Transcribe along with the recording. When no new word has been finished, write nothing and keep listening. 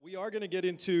We are going to get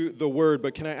into the word,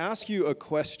 but can I ask you a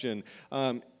question?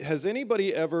 Has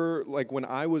anybody ever, like when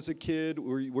I was a kid,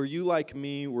 were you like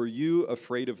me? Were you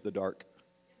afraid of the dark?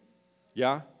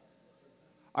 Yeah?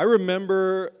 I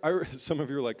remember, some of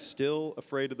you are like, still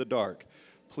afraid of the dark.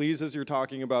 Please, as you're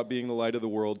talking about being the light of the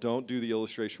world, don't do the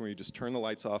illustration where you just turn the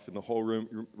lights off in the whole room.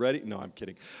 You're ready? No, I'm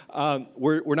kidding.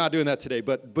 We're not doing that today.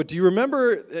 But do you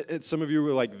remember, some of you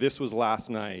were like, this was last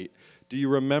night. Do you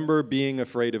remember being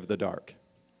afraid of the dark?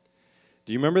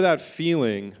 Do you remember that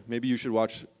feeling? Maybe you should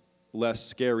watch less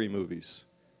scary movies.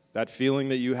 That feeling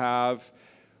that you have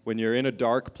when you're in a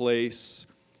dark place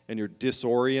and you're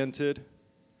disoriented.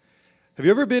 Have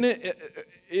you ever been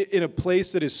in a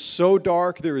place that is so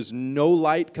dark, there is no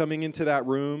light coming into that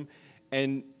room,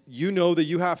 and you know that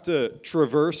you have to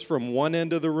traverse from one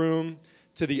end of the room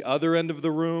to the other end of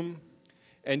the room,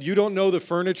 and you don't know the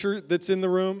furniture that's in the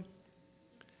room?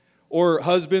 Or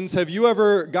husbands, have you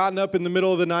ever gotten up in the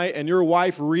middle of the night and your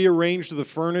wife rearranged the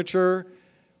furniture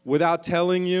without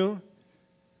telling you?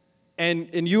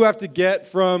 And you have to get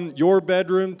from your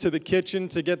bedroom to the kitchen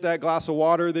to get that glass of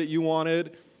water that you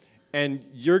wanted, and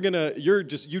you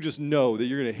just know that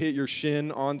you're gonna hit your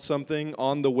shin on something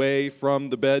on the way from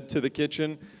the bed to the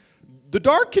kitchen. The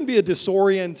dark can be a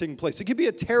disorienting place. It can be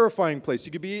a terrifying place.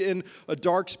 You could be in a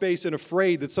dark space and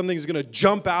afraid that something's gonna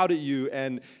jump out at you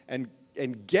and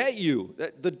get you.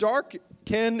 The dark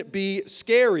can be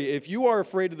scary. If you are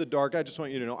afraid of the dark, I just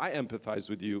want you to know I empathize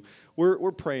with you.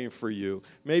 We're praying for you.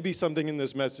 Maybe something in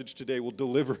this message today will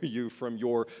deliver you from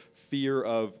your fear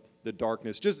of the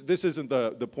darkness. This isn't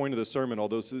the point of the sermon,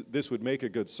 although this would make a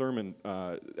good sermon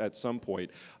at some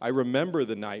point. I remember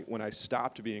the night when I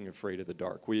stopped being afraid of the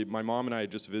dark. My mom and I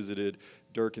had just visited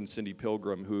Dirk and Cindy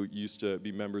Pilgrim, who used to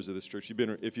be members of this church.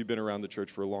 If you've been around the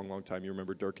church for a long, long time, you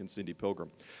remember Dirk and Cindy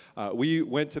Pilgrim. We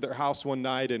went to their house one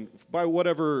night, and by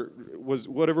whatever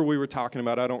we were talking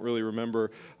about, I don't really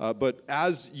remember. But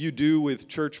as you do with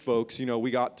church folks,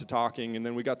 we got to talking, and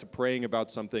then we got to praying about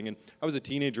something. And I was a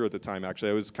teenager at the time,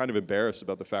 actually. I was kind of embarrassed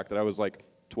about the fact that I was like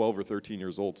 12 or 13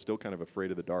 years old, still kind of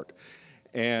afraid of the dark.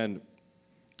 And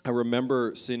I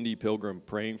remember Cindy Pilgrim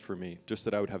praying for me, just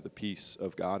that I would have the peace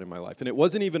of God in my life. And it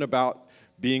wasn't even about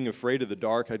being afraid of the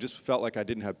dark. I just felt like I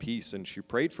didn't have peace, and she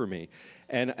prayed for me.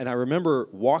 And I remember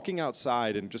walking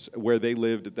outside, and just where they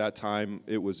lived at that time,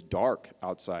 it was dark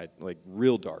outside, like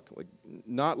real dark. Like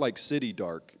not like city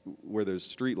dark where there's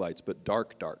street lights, but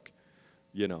dark,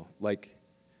 like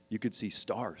you could see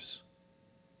stars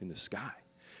in the sky.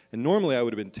 And normally I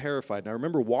would have been terrified. And I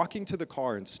remember walking to the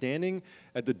car and standing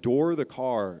at the door of the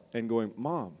car and going,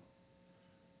 Mom,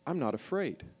 I'm not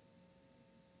afraid.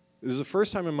 It was the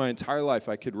first time in my entire life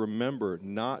I could remember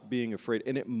not being afraid.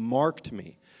 And it marked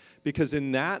me because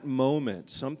in that moment,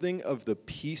 something of the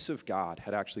peace of God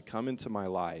had actually come into my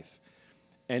life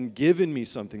and given me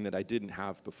something that I didn't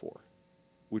have before,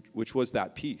 which was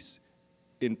that peace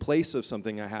in place of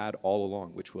something I had all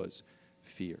along, which was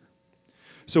fear.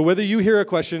 So whether you hear a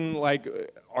question like,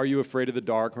 are you afraid of the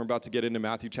dark? We're about to get into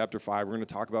Matthew chapter 5. We're going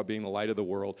to talk about being the light of the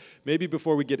world. Maybe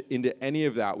before we get into any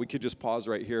of that, we could just pause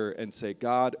right here and say,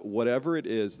 God, whatever it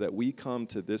is that we come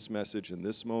to this message in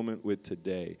this moment with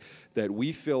today, that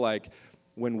we feel like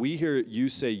when we hear you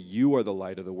say you are the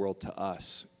light of the world to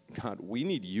us, God, we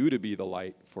need you to be the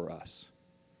light for us.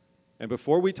 And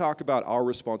before we talk about our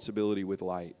responsibility with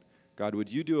light, God, would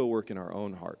you do a work in our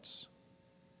own hearts?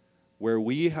 Where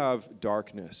we have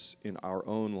darkness in our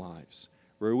own lives,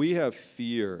 where we have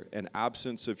fear and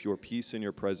absence of your peace and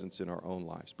your presence in our own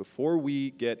lives, before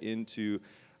we get into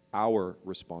our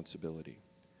responsibility,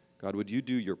 God, would you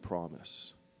do your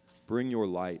promise? Bring your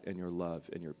light and your love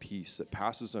and your peace that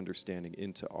passes understanding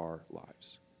into our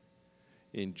lives.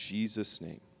 In Jesus'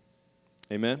 name,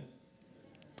 amen?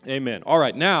 Amen. All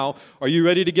right, now, are you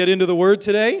ready to get into the Word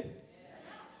today?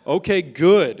 Okay,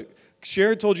 good.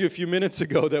 Sharon told you a few minutes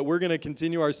ago that we're going to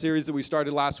continue our series that we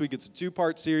started last week. It's a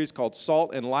two-part series called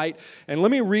Salt and Light. And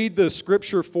let me read the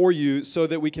scripture for you so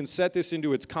that we can set this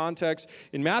into its context.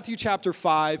 In Matthew chapter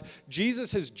 5,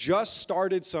 Jesus has just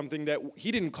started something that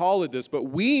he didn't call it this, but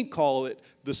we call it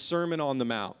the Sermon on the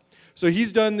Mount. So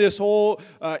he's done this whole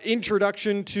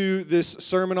introduction to this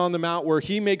Sermon on the Mount where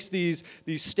he makes these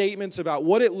statements about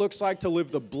what it looks like to live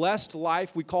the blessed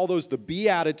life. We call those the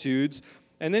Beatitudes.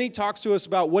 And then he talks to us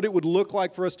about what it would look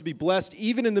like for us to be blessed,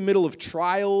 even in the middle of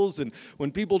trials and when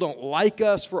people don't like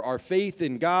us for our faith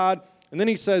in God. And then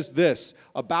he says this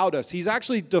about us. He's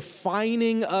actually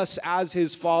defining us as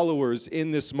his followers in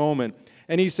this moment.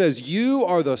 And he says, you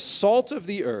are the salt of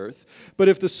the earth, but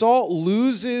if the salt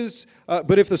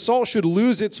should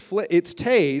lose its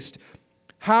taste,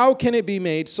 how can it be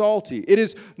made salty? It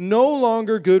is no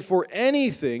longer good for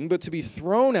anything but to be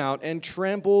thrown out and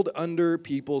trampled under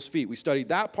people's feet. We studied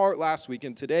that part last week,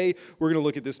 and today we're going to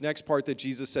look at this next part that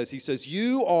Jesus says. He says,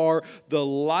 you are the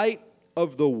light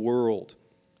of the world.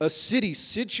 A city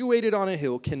situated on a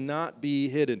hill cannot be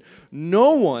hidden.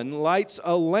 No one lights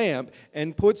a lamp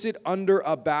and puts it under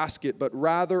a basket, but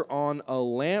rather on a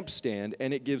lampstand,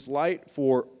 and it gives light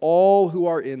for all who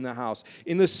are in the house.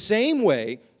 In the same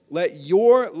way, let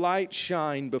your light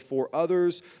shine before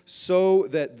others so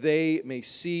that they may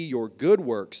see your good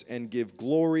works and give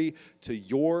glory to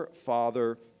your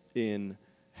Father in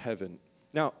heaven.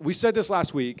 Now, we said this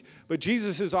last week, but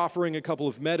Jesus is offering a couple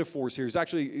of metaphors here. He's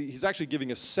actually giving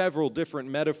us several different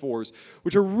metaphors,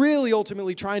 which are really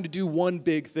ultimately trying to do one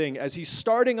big thing. As he's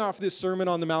starting off this Sermon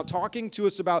on the Mount, talking to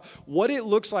us about what it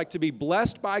looks like to be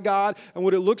blessed by God and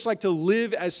what it looks like to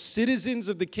live as citizens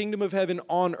of the kingdom of heaven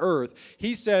on earth,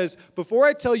 he says, before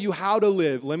I tell you how to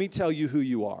live, let me tell you who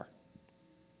you are.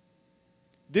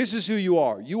 This is who you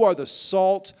are. You are the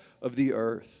salt of the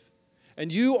earth,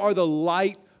 and you are the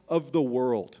light of the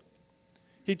world.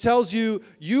 He tells you,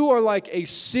 you are like a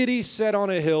city set on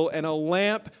a hill and a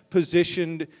lamp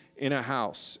positioned in a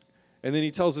house. And then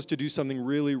he tells us to do something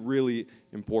really, really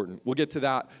important. We'll get to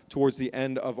that towards the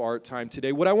end of our time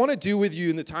today. What I want to do with you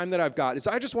in the time that I've got is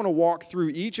I just want to walk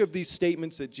through each of these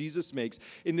statements that Jesus makes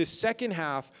in this second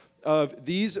half of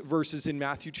these verses in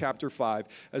Matthew chapter 5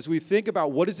 as we think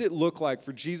about what does it look like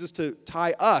for Jesus to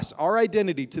tie us, our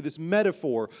identity, to this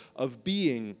metaphor of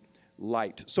being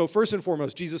light. So first and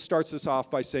foremost, Jesus starts this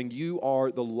off by saying, you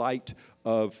are the light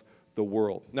of the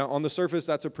world. Now, on the surface,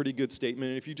 that's a pretty good statement.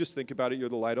 And if you just think about it, you're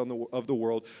the light of the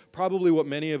world. Probably what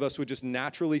many of us would just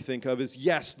naturally think of is,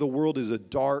 yes, the world is a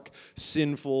dark,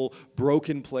 sinful,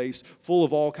 broken place, full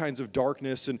of all kinds of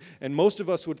darkness. And most of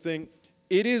us would think,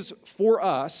 it is for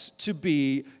us to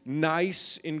be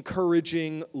nice,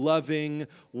 encouraging, loving,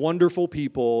 wonderful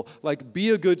people, like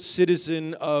be a good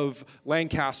citizen of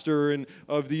Lancaster and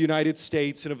of the United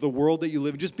States and of the world that you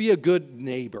live in. Just be a good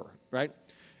neighbor, right?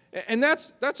 And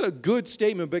that's a good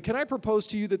statement, but can I propose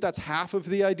to you that that's half of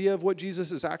the idea of what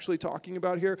Jesus is actually talking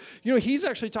about here? You know, he's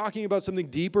actually talking about something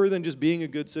deeper than just being a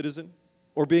good citizen,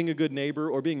 or being a good neighbor,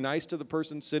 or being nice to the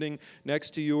person sitting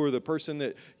next to you, or the person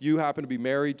that you happen to be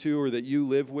married to, or that you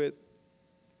live with.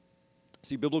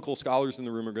 See, biblical scholars in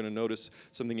the room are going to notice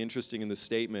something interesting in this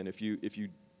statement. If you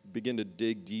begin to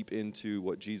dig deep into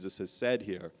what Jesus has said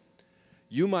here,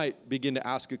 you might begin to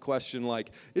ask a question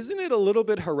like, isn't it a little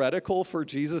bit heretical for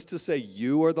Jesus to say,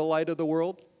 you are the light of the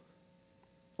world?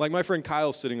 Like my friend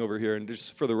Kyle's sitting over here, and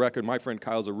just for the record, my friend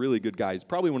Kyle's a really good guy. He's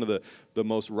probably one of the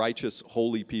most righteous,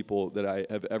 holy people that I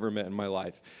have ever met in my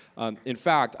life. In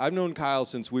fact, I've known Kyle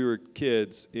since we were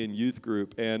kids in youth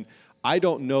group, and I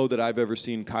don't know that I've ever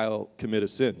seen Kyle commit a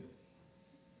sin.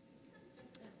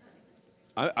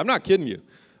 I'm not kidding you.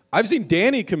 I've seen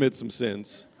Danny commit some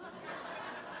sins.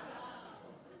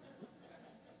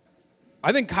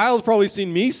 I think Kyle's probably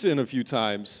seen me sin a few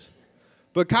times.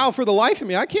 But Kyle, for the life of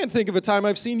me, I can't think of a time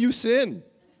I've seen you sin.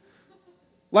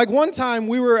 Like one time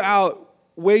we were out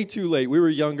way too late. We were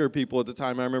younger people at the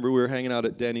time. I remember we were hanging out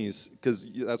at Denny's because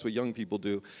that's what young people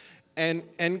do. And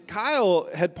Kyle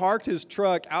had parked his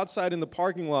truck outside in the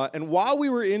parking lot. And while we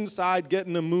were inside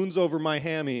getting the moons over my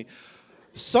hammy,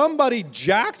 somebody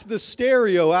jacked the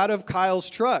stereo out of Kyle's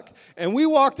truck. And we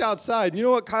walked outside. And you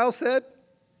know what Kyle said?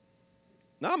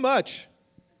 Not much.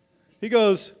 He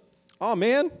goes, oh,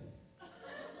 man.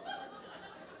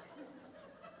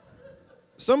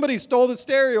 Somebody stole the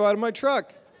stereo out of my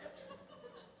truck.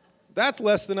 That's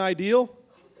less than ideal.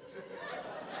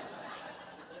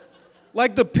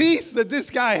 Like the peace that this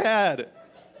guy had.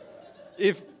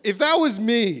 If that was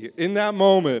me in that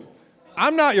moment,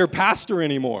 I'm not your pastor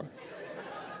anymore.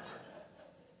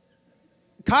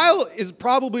 Kyle is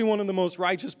probably one of the most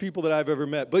righteous people that I've ever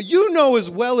met. But you know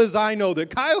as well as I know that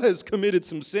Kyle has committed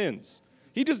some sins.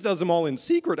 He just does them all in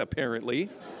secret, apparently.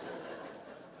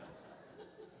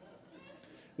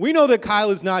 We know that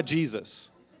Kyle is not Jesus.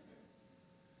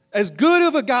 As good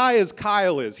of a guy as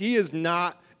Kyle is, he is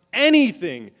not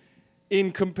anything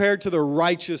in compared to the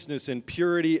righteousness and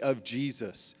purity of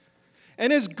Jesus.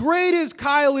 And as great as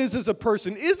Kyle is as a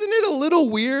person, isn't it a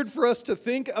little weird for us to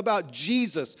think about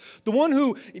Jesus, the one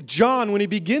who John, when he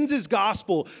begins his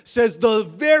gospel, says the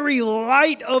very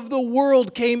light of the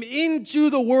world came into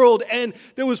the world and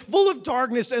that was full of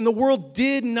darkness and the world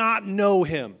did not know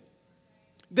him.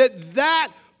 That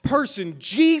person,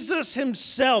 Jesus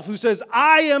himself, who says,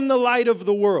 I am the light of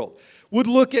the world, would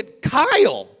look at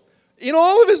Kyle in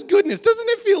all of his goodness. Doesn't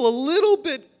it feel a little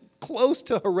bit close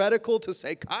to heretical to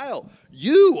say, Kyle,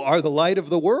 you are the light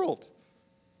of the world?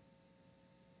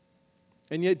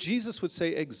 And yet Jesus would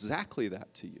say exactly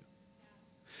that to you.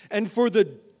 And for the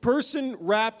person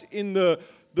wrapped in the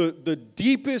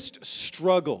deepest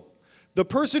struggle, the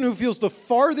person who feels the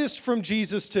farthest from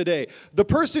Jesus today, the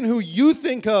person who you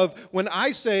think of when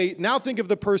I say, now think of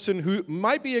the person who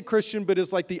might be a Christian but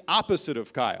is like the opposite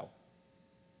of Kyle.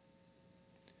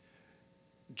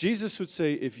 Jesus would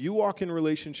say, if you walk in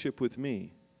relationship with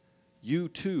me, you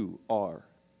too are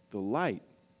the light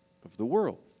of the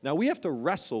world. Now we have to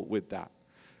wrestle with that.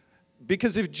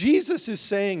 Because if Jesus is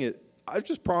saying it, I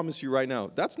just promise you right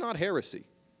now, that's not heresy.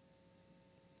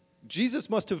 Jesus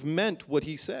must have meant what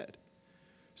he said.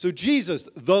 So Jesus,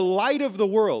 the light of the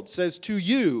world, says to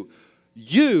you,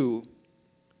 you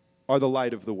are the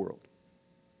light of the world.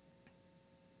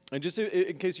 And just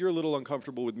in case you're a little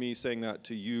uncomfortable with me saying that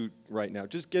to you right now,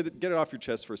 just get it off your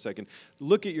chest for a second.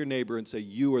 Look at your neighbor and say,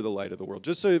 you are the light of the world.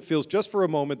 Just so it feels just for a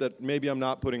moment that maybe I'm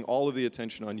not putting all of the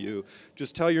attention on you.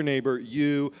 Just tell your neighbor,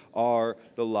 you are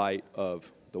the light of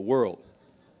the world.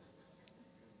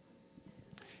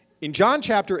 In John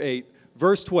chapter 8,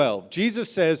 verse 12, Jesus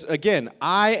says, again,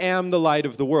 I am the light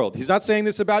of the world. He's not saying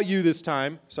this about you this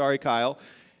time. Sorry, Kyle.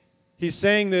 He's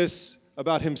saying this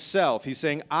about himself. He's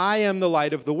saying, I am the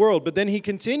light of the world. But then he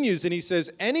continues and he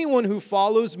says, anyone who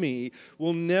follows me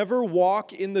will never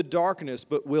walk in the darkness,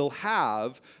 but will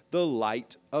have the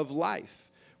light of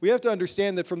life. We have to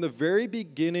understand that from the very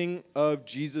beginning of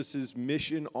Jesus'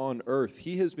 mission on earth,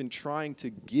 he has been trying to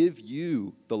give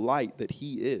you the light that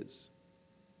he is.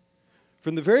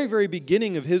 From the very, very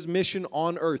beginning of his mission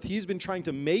on earth, he's been trying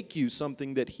to make you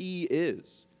something that he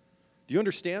is. Do you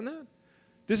understand that?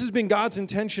 This has been God's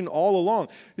intention all along.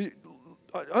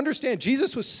 Understand,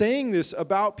 Jesus was saying this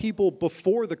about people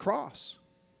before the cross.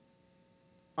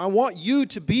 I want you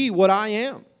to be what I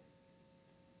am.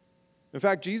 In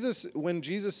fact, when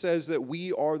Jesus says that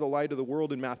we are the light of the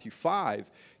world in Matthew 5,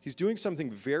 he's doing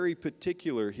something very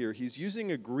particular here. He's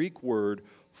using a Greek word,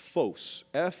 phos,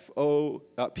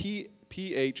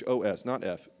 P-H-O-S, not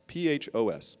F,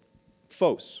 P-H-O-S,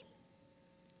 phos.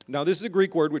 Now, this is a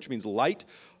Greek word which means light,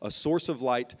 a source of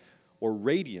light, or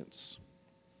radiance.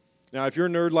 Now, if you're a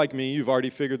nerd like me, you've already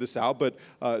figured this out, but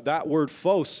that word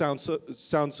phos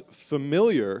sounds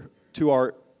familiar to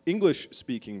our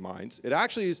English-speaking minds. It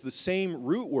actually is the same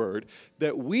root word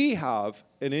that we have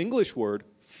an English word,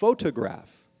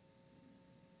 photograph.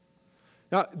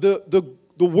 Now, the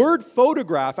word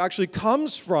photograph actually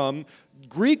comes from two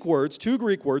Greek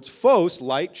words, phos,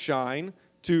 light, shine,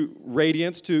 to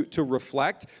radiance, to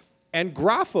reflect, and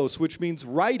graphos, which means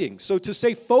writing. So to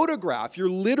say photograph, you're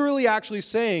literally actually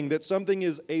saying that something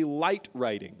is a light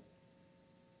writing,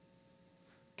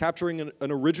 capturing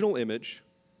an original image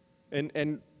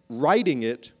and writing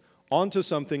it onto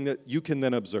something that you can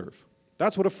then observe.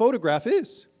 That's what a photograph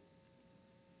is.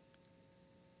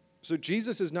 So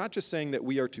Jesus is not just saying that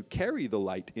we are to carry the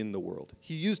light in the world.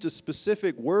 He used a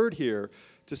specific word here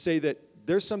to say that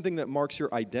there's something that marks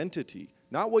your identity.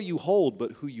 Not what you hold,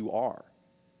 but who you are.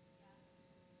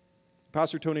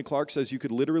 Pastor Tony Clark says you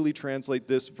could literally translate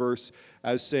this verse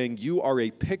as saying, you are a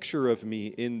picture of me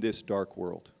in this dark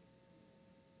world.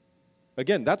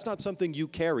 Again, that's not something you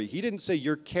carry. He didn't say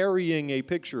you're carrying a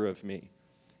picture of me.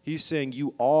 He's saying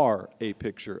you are a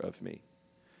picture of me.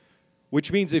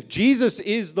 Which means if Jesus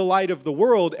is the light of the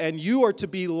world and you are to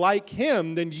be like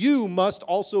him, then you must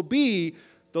also be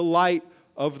the light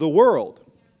of the world.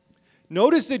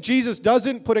 Notice that Jesus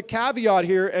doesn't put a caveat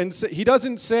here, and he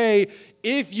doesn't say,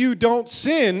 if you don't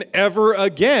sin ever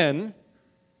again,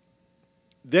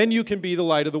 then you can be the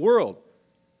light of the world.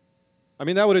 I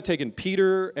mean, that would have taken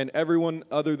Peter and everyone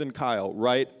other than Kyle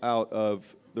right out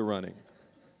of the running.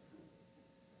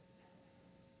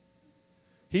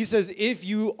 He says, if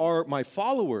you are my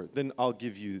follower, then I'll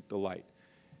give you the light.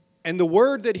 And the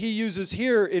word that he uses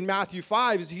here in Matthew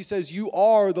 5 is he says, you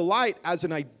are the light as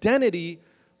an identity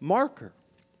marker.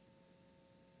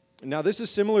 Now, this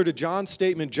is similar to John's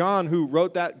statement. John, who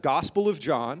wrote that Gospel of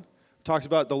John, talks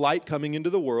about the light coming into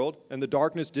the world, and the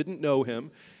darkness didn't know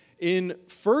him. In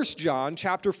 1 John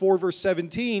chapter 4, verse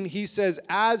 17, he says,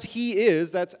 as he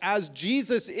is, that's as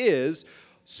Jesus is,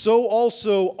 so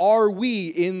also are we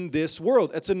in this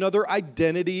world. It's another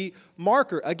identity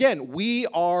marker. Again, we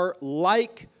are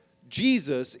like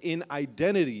Jesus in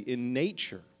identity, in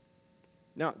nature.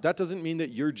 Now, that doesn't mean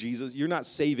that you're Jesus. You're not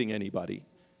saving anybody.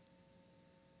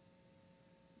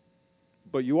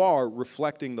 But you are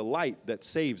reflecting the light that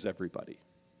saves everybody.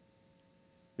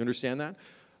 You understand that?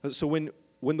 So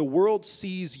when the world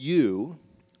sees you,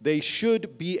 they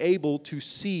should be able to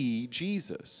see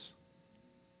Jesus.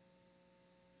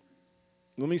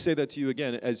 Let me say that to you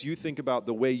again as you think about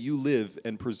the way you live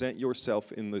and present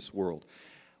yourself in this world.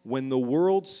 when the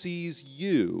world sees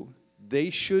you, they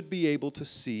should be able to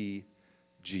see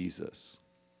Jesus.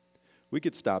 We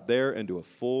could stop there and do a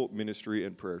full ministry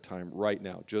and prayer time right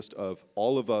now, just of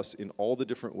all of us in all the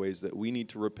different ways that we need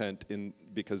to repent in,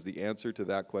 because the answer to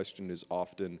that question is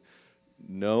often,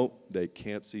 no, they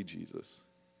can't see Jesus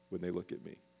when they look at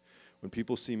me. When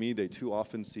people see me, they too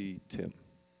often see Tim.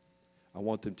 I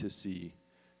want them to see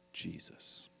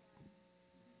Jesus.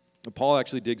 And Paul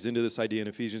actually digs into this idea in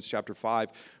Ephesians chapter 5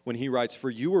 when he writes, "For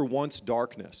you were once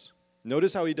darkness."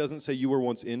 Notice how he doesn't say you were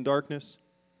once in darkness.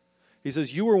 He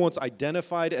says you were once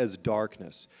identified as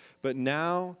darkness, but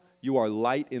now you are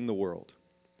light in the world.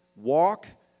 Walk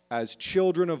as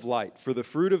children of light, for the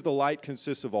fruit of the light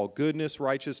consists of all goodness,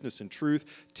 righteousness, and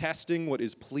truth, testing what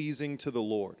is pleasing to the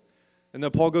Lord. And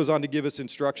then Paul goes on to give us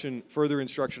further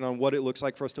instruction on what it looks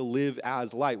like for us to live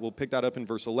as light. We'll pick that up in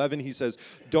verse 11. He says,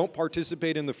 "Don't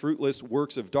participate in the fruitless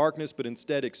works of darkness, but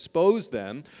instead expose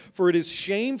them, for it is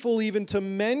shameful even to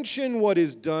mention what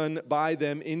is done by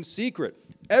them in secret.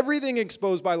 Everything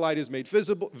exposed by light is made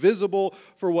visible,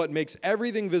 for what makes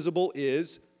everything visible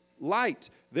is light.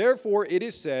 Therefore it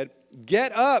is said,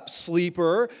 'Get up,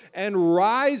 sleeper, and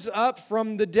rise up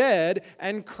from the dead,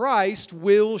 and Christ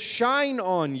will shine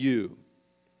on you.'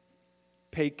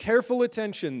 Pay careful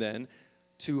attention then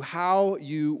to how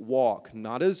you walk,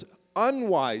 not as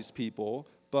unwise people,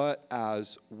 but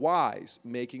as wise,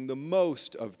 making the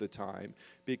most of the time,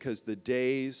 because the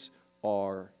days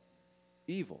are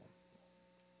evil."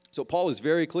 So Paul is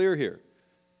very clear here.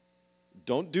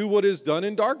 Don't do what is done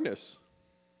in darkness.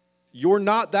 You're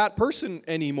not that person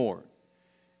anymore.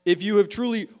 If you have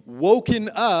truly woken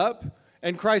up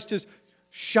and Christ has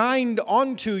shined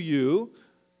onto you,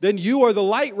 then you are the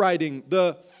light riding,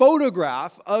 the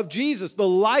photograph of Jesus, the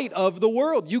light of the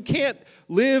world. You can't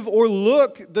live or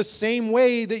look the same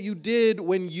way that you did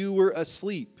when you were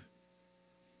asleep,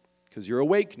 because you're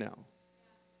awake now.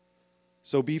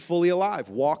 So be fully alive.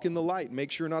 Walk in the light. Make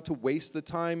sure not to waste the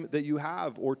time that you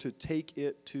have or to take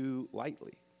it too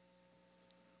lightly.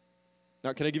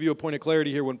 Now, can I give you a point of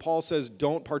clarity here? When Paul says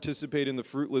don't participate in the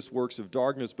fruitless works of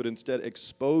darkness, but instead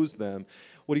expose them,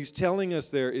 what he's telling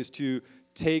us there is to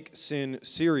take sin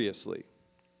seriously.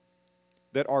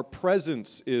 That our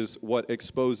presence is what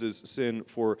exposes sin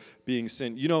for being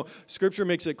sin. You know, Scripture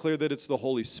makes it clear that it's the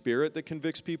Holy Spirit that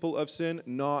convicts people of sin,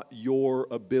 not your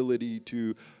ability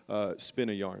to spin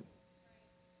a yarn.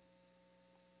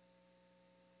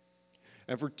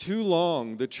 And for too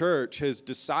long, the church has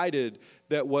decided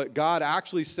that what God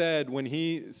actually said when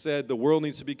he said the world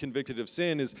needs to be convicted of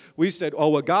sin is, we said, oh,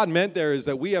 what God meant there is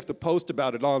that we have to post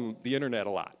about it on the internet a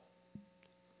lot.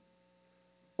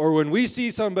 Or when we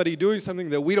see somebody doing something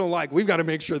that we don't like, we've got to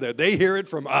make sure that they hear it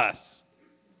from us.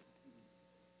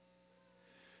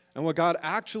 And what God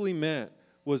actually meant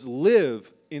was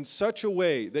live in such a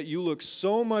way that you look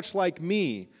so much like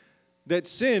me that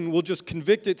sin will just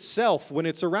convict itself when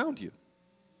it's around you.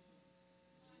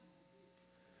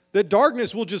 That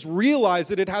darkness will just realize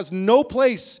that it has no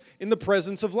place in the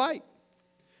presence of light.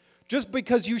 Just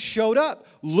because you showed up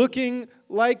looking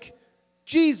like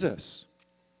Jesus.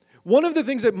 One of the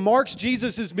things that marks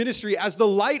Jesus' ministry as the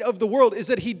light of the world is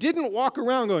that he didn't walk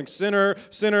around going, sinner,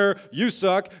 sinner, you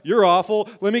suck, you're awful,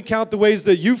 let me count the ways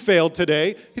that you failed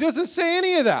today. He doesn't say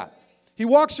any of that. He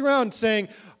walks around saying,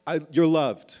 you're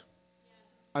loved.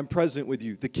 I'm present with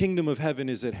you. The kingdom of heaven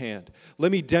is at hand.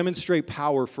 Let me demonstrate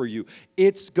power for you.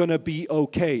 It's going to be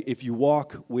okay if you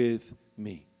walk with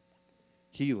me.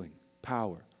 Healing,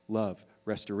 power, love,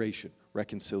 restoration,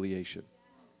 reconciliation.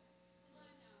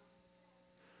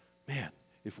 Man,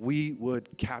 if we would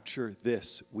capture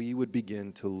this, we would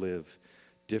begin to live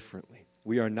differently.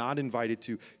 We are not invited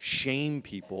to shame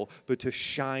people, but to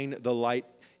shine the light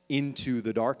into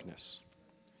the darkness.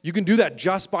 You can do that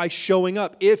just by showing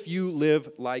up if you live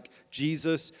like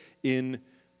Jesus in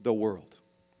the world.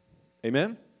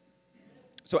 Amen?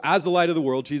 So as the light of the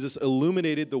world, Jesus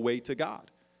illuminated the way to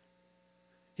God.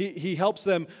 He helps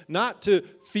them not to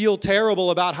feel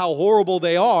terrible about how horrible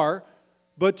they are,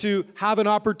 but to have an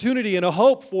opportunity and a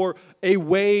hope for a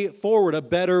way forward, a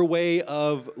better way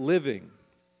of living.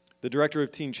 The director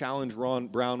of Teen Challenge, Ron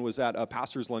Brown, was at a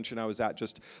pastor's luncheon I was at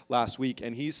just last week,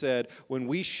 and he said, when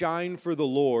we shine for the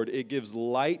Lord, it gives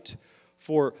light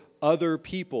for other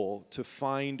people to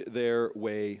find their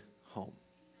way home.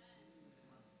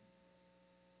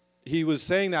 He was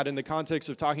saying that in the context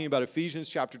of talking about Ephesians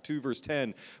chapter 2, verse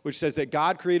 10, which says that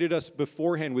God created us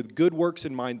beforehand with good works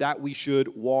in mind that we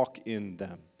should walk in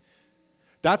them.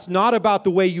 That's not about the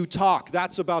way you talk.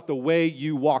 That's about the way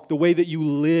you walk. The way that you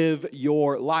live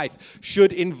your life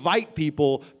should invite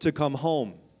people to come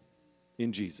home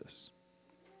in Jesus.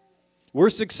 We're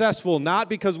successful not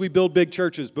because we build big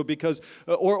churches, but because,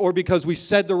 or because we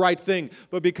said the right thing,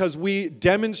 but because we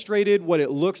demonstrated what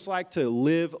it looks like to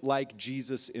live like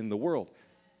Jesus in the world.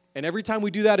 And every time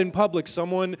we do that in public,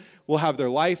 someone will have their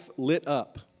life lit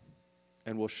up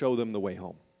and we'll show them the way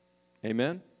home.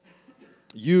 Amen?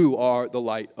 You are the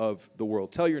light of the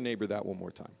world. Tell your neighbor that one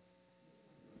more time.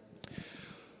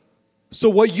 So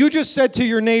what you just said to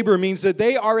your neighbor means that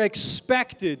they are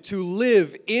expected to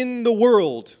live in the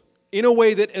world in a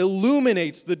way that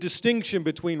illuminates the distinction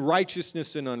between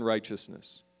righteousness and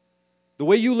unrighteousness. The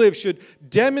way you live should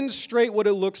demonstrate what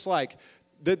it looks like,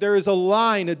 that there is a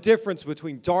line, a difference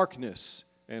between darkness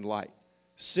and light,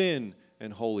 sin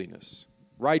and holiness,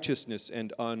 righteousness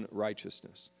and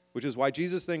unrighteousness. Which is why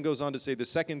Jesus then goes on to say the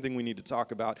second thing we need to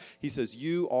talk about. He says,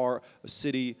 you are a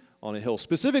city on a hill.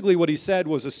 Specifically, what he said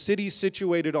was a city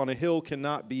situated on a hill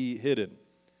cannot be hidden.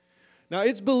 Now,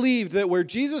 it's believed that where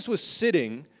Jesus was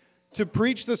sitting to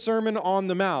preach the Sermon on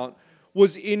the Mount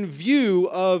was in view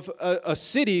of a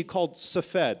city called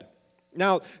Safed.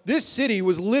 Now, this city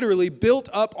was literally built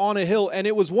up on a hill, and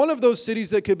it was one of those cities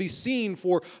that could be seen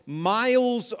for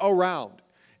miles around.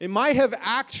 It might have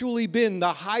actually been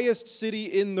the highest city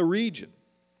in the region.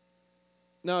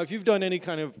 Now, if you've done any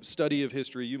kind of study of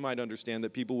history, you might understand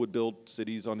that people would build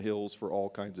cities on hills for all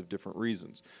kinds of different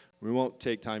reasons. We won't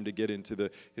take time to get into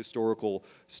the historical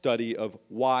study of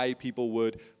why people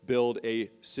would build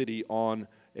a city on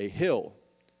a hill.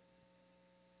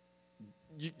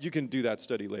 You can do that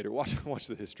study later. Watch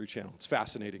the History Channel. It's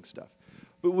fascinating stuff.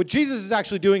 But what Jesus is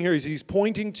actually doing here is he's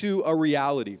pointing to a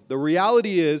reality. The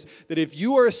reality is that if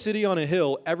you are a city on a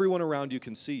hill, everyone around you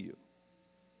can see you.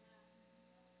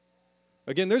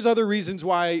 Again, there's other reasons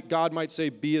why God might say,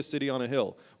 be a city on a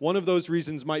hill. One of those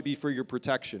reasons might be for your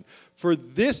protection. For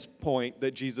this point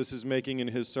that Jesus is making in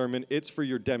his sermon, it's for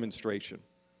your demonstration.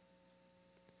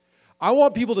 I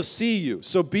want people to see you,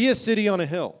 so be a city on a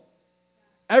hill.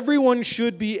 Everyone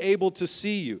should be able to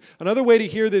see you. Another way to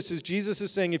hear this is Jesus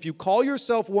is saying, if you call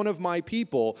yourself one of my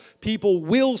people, people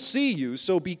will see you,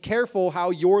 so be careful how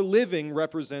your living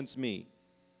represents me.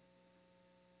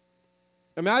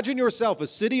 Imagine yourself a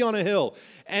city on a hill,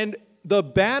 and the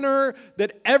banner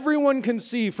that everyone can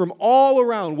see from all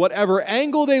around, whatever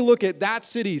angle they look at that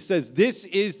city, says this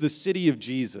is the city of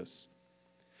Jesus.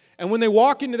 And when they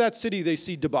walk into that city, they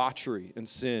see debauchery and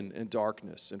sin and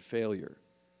darkness and failure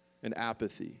and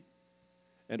apathy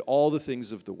and all the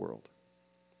things of the world.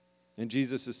 And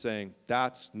Jesus is saying,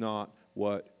 that's not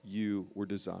what you were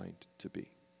designed to be.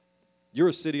 You're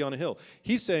a city on a hill.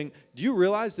 He's saying, do you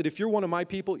realize that if you're one of my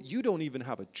people, you don't even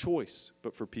have a choice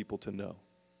but for people to know?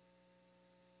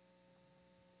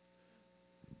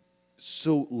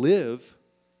 So live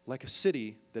like a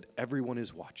city that everyone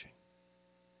is watching.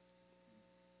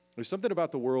 There's something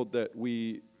about the world that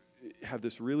we have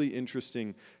this really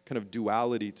interesting kind of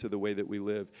duality to the way that we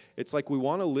live. It's like we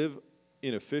want to live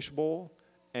in a fishbowl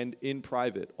and in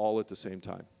private all at the same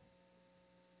time.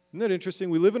 Isn't that interesting?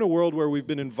 We live in a world where we've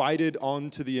been invited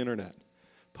onto the internet.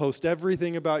 Post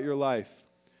everything about your life.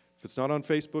 If it's not on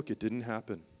Facebook, it didn't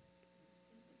happen.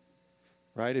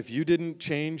 Right? If you didn't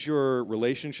change your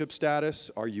relationship status,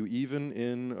 are you even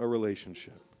in a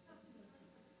relationship?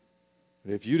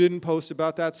 If you didn't post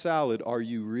about that salad, are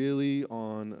you really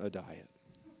on a diet?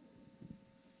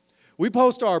 We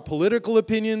post our political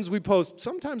opinions. We post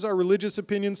sometimes our religious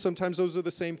opinions. Sometimes those are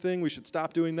the same thing. We should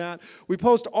stop doing that. We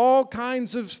post all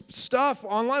kinds of stuff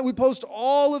online. We post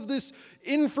all of this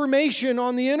information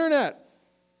on the internet.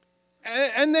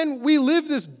 And then we live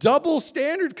this double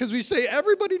standard because we say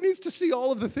everybody needs to see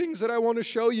all of the things that I want to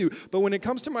show you. But when it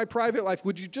comes to my private life,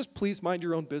 would you just please mind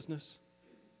your own business?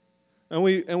 And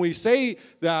we say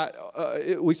that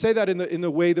in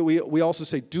the way that we also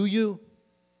say, do you?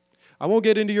 I won't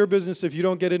get into your business if you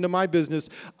don't get into my business.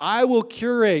 I will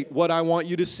curate what I want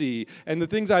you to see. And the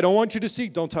things I don't want you to see,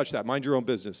 don't touch that. Mind your own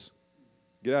business.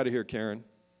 Get out of here, Karen.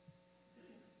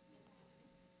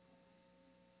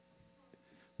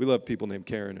 We love people named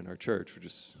Karen in our church.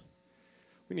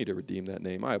 We need to redeem that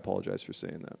name. I apologize for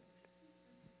saying that.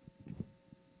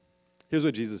 Here's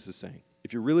what Jesus is saying.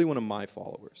 If you're really one of my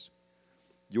followers,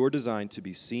 you're designed to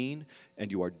be seen,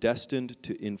 and you are destined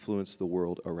to influence the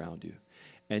world around you.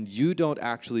 And you don't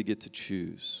actually get to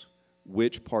choose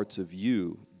which parts of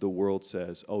you the world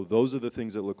says, oh, those are the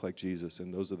things that look like Jesus,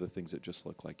 and those are the things that just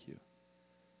look like you.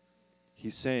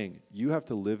 He's saying you have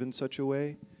to live in such a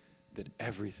way that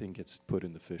everything gets put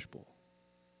in the fishbowl.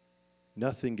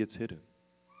 Nothing gets hidden.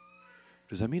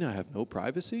 Does that mean I have no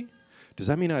privacy? Does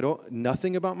that mean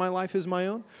nothing about my life is my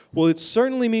own? Well, it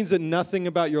certainly means that nothing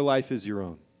about your life is your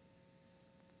own.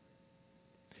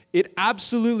 It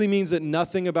absolutely means that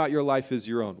nothing about your life is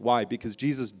your own. Why? Because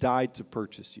Jesus died to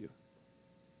purchase you.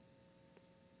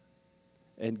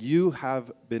 And you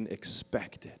have been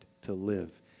expected to live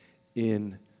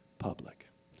in public.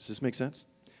 Does this make sense?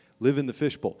 Live in the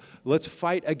fishbowl. Let's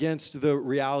fight against the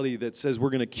reality that says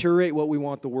we're going to curate what we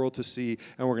want the world to see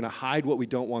and we're going to hide what we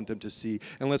don't want them to see.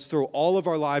 And let's throw all of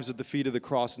our lives at the feet of the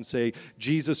cross and say,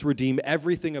 Jesus, redeem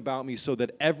everything about me so that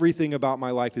everything about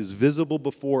my life is visible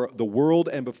before the world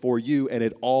and before you, and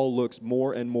it all looks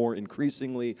more and more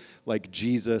increasingly like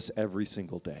Jesus every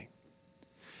single day.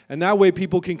 And that way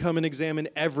people can come and examine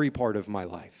every part of my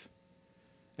life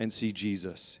and see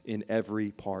Jesus in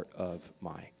every part of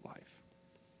my life.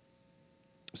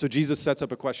 So Jesus sets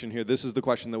up a question here. This is the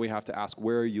question that we have to ask.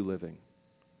 Where are you living?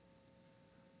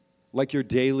 Like your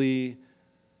daily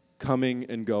coming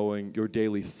and going, your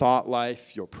daily thought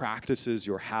life, your practices,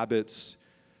 your habits,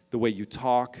 the way you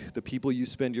talk, the people you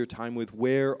spend your time with,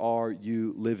 where are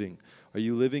you living? Are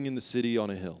you living in the city on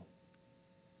a hill?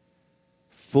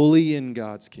 Fully in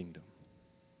God's kingdom?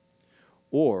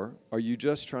 Or are you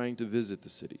just trying to visit the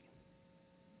city?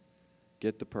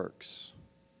 Get the perks?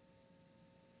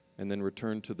 And then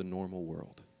return to the normal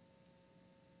world.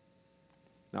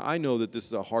 Now, I know that this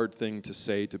is a hard thing to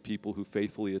say to people who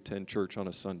faithfully attend church on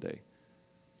a Sunday.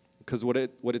 Because what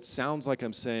it sounds like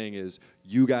I'm saying is,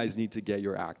 you guys need to get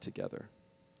your act together.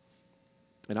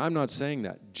 And I'm not saying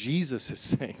that. Jesus is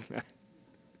saying that.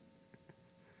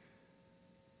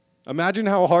 Imagine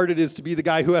how hard it is to be the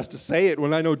guy who has to say it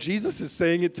when I know Jesus is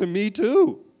saying it to me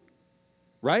too.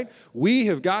 Right? We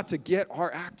have got to get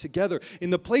our act together. In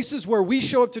the places where we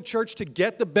show up to church to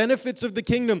get the benefits of the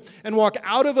kingdom and walk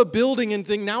out of a building and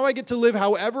think, now I get to live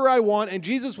however I want and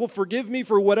Jesus will forgive me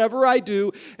for whatever I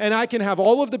do and I can have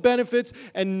all of the benefits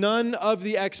and none of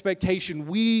the expectation.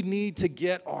 We need to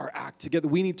get our act together.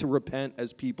 We need to repent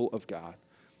as people of God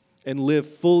and live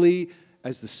fully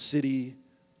as the city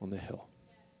on the hill.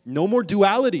 No more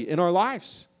duality in our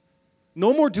lives.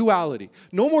 No more duality.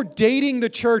 No more dating the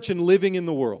church and living in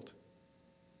the world.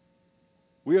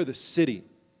 We are the city,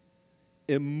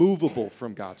 immovable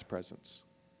from God's presence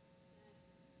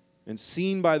and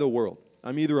seen by the world.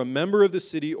 I'm either a member of the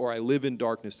city or I live in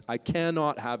darkness. I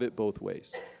cannot have it both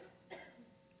ways.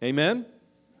 Amen?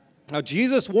 Now,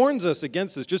 Jesus warns us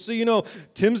against this. Just so you know,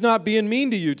 Tim's not being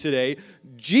mean to you today.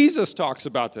 Jesus talks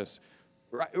about this.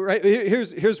 Right?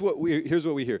 Here's what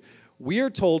we hear. We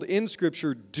are told in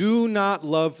Scripture, do not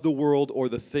love the world or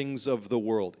the things of the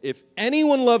world. If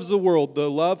anyone loves the world, the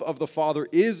love of the Father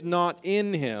is not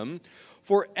in him.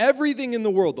 For everything in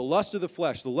the world, the lust of the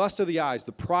flesh, the lust of the eyes,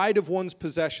 the pride of one's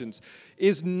possessions,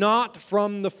 is not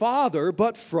from the Father,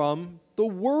 but from the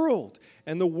world.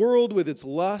 And the world with its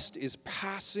lust is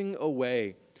passing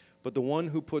away. But the one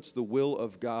who puts the will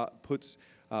of God,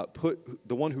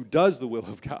 the one who does the will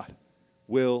of God,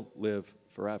 will live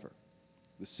forever.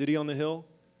 The city on the hill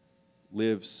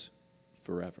lives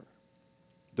forever.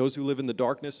 Those who live in the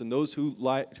darkness and those who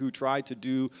try to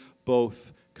do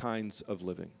both kinds of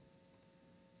living,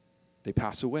 they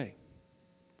pass away.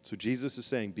 So Jesus is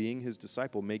saying being his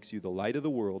disciple makes you the light of the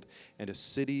world and a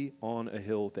city on a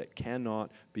hill that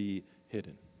cannot be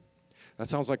hidden. That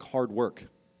sounds like hard work,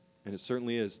 and it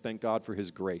certainly is. Thank God for his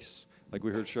grace. Like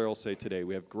we heard Cheryl say today,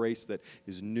 we have grace that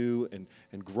is new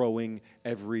and growing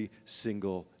every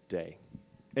single day.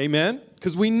 Amen?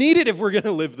 Because we need it if we're going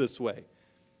to live this way.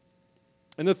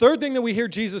 And the third thing that we hear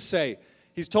Jesus say,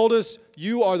 he's told us,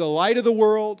 you are the light of the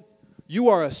world. You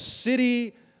are a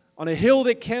city on a hill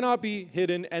that cannot be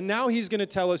hidden. And now he's going to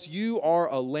tell us, you are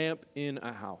a lamp in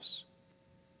a house.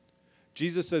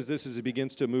 Jesus says this as he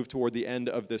begins to move toward the end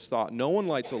of this thought. No one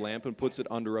lights a lamp and puts it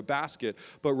under a basket,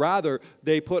 but rather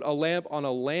they put a lamp on a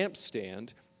lampstand,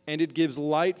 and it gives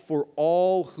light for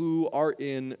all who are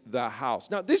in the house.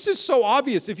 Now, this is so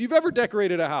obvious. If you've ever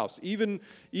decorated a house, even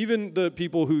the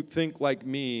people who think like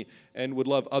me and would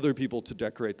love other people to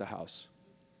decorate the house,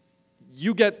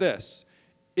 you get this.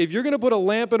 If you're going to put a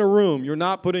lamp in a room, you're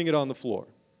not putting it on the floor.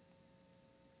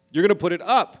 You're going to put it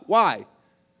up. Why?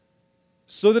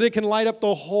 So that it can light up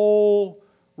the whole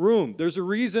room. There's a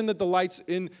reason that the lights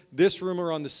in this room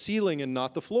are on the ceiling and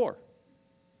not the floor.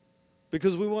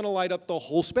 Because we want to light up the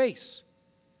whole space.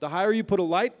 The higher you put a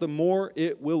light, the more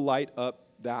it will light up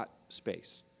that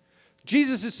space.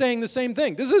 Jesus is saying the same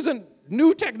thing. This isn't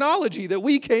new technology that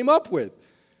we came up with.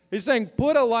 He's saying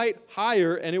put a light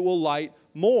higher and it will light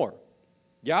more.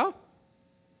 Yeah?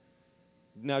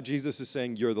 Now Jesus is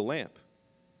saying you're the lamp.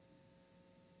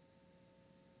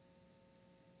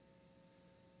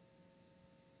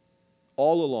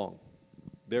 All along,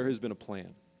 there has been a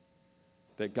plan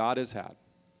that God has had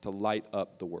to light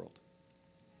up the world.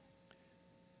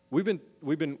 We've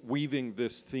been weaving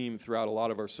this theme throughout a lot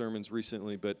of our sermons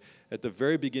recently, but at the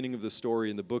very beginning of the story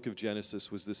in the book of Genesis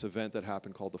was this event that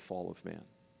happened called the fall of man.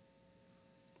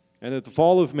 And that the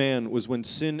fall of man was when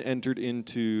sin entered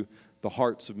into the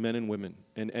hearts of men and women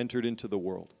and entered into the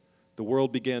world. The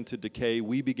world began to decay.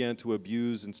 We began to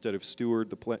abuse instead of steward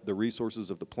the resources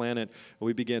of the planet. And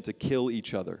we began to kill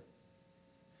each other.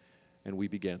 And we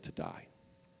began to die.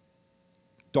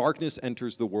 Darkness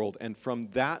enters the world, and from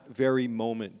that very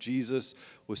moment, Jesus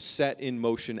was set in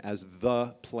motion as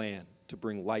the plan to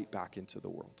bring light back into the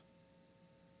world.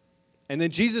 And then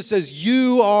Jesus says,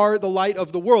 you are the light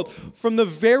of the world. From the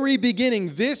very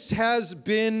beginning, this has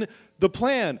been the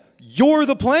plan. You're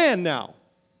the plan now.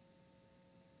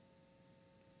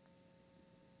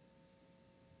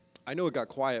 I know it got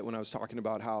quiet when I was talking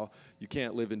about how you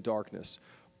can't live in darkness.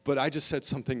 But I just said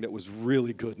something that was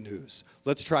really good news.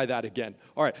 Let's try that again.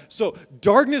 All right, so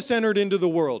darkness entered into the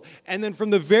world. And then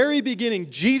from the very beginning,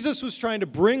 Jesus was trying to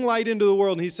bring light into the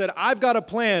world. And he said, I've got a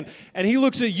plan. And he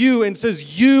looks at you and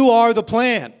says, you are the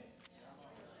plan.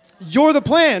 You're the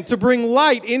plan to bring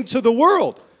light into the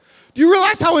world. Do you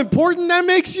realize how important that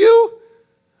makes you?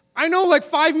 I know like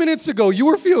 5 minutes ago, you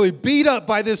were feeling beat up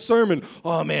by this sermon.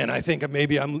 Oh man, I think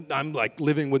maybe I'm like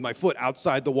living with my foot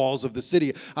outside the walls of the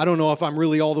city. I don't know if I'm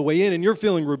really all the way in. And you're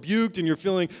feeling rebuked and you're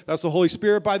feeling, that's the Holy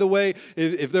Spirit, by the way.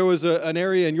 If there was an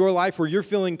area in your life where you're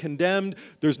feeling condemned,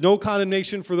 there's no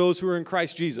condemnation for those who are in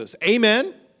Christ Jesus.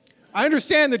 Amen? I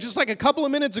understand that just like a couple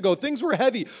of minutes ago, things were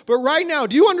heavy. But right now,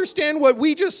 do you understand what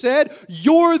we just said?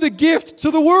 You're the gift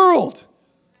to the world.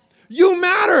 You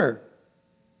matter.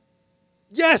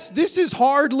 Yes, this is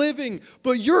hard living,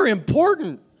 but you're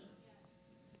important.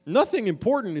 Nothing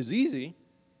important is easy.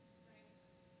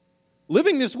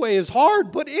 Living this way is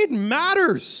hard, but it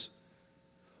matters.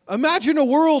 Imagine a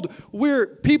world where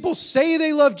people say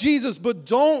they love Jesus, but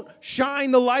don't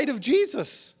shine the light of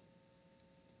Jesus.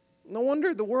 No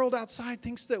wonder the world outside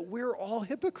thinks that we're all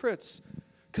hypocrites,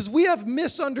 because we have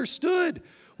misunderstood.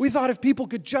 We thought if people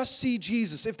could just see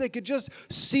Jesus, if they could just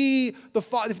see the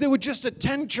Father, if they would just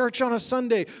attend church on a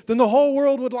Sunday, then the whole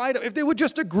world would light up. If they would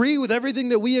just agree with everything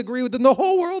that we agree with, then the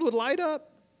whole world would light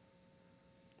up.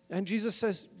 And Jesus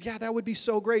says, yeah, that would be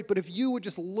so great, but if you would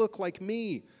just look like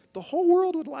me, the whole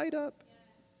world would light up.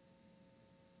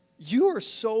 You are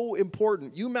so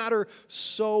important. You matter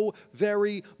so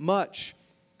very much.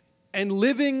 And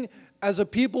living as a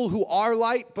people who are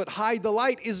light but hide the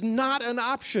light is not an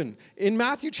option. In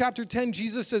Matthew chapter 10,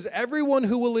 Jesus says, everyone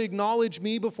who will acknowledge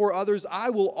me before others,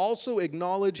 I will also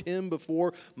acknowledge him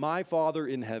before my Father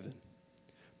in heaven.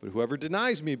 But whoever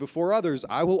denies me before others,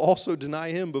 I will also deny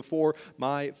him before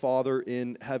my Father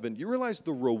in heaven. You realize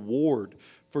the reward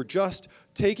for just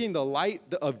taking the light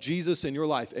of Jesus in your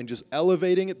life and just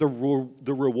elevating it? The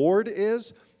reward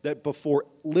is that before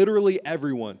literally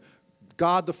everyone,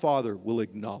 God the Father will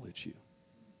acknowledge you.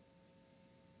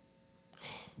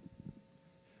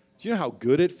 Do you know how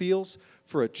good it feels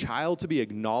for a child to be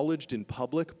acknowledged in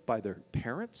public by their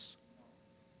parents?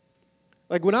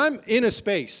 Like when I'm in a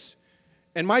space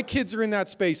and my kids are in that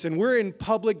space and we're in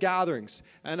public gatherings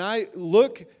and I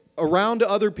look around to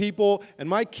other people and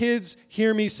my kids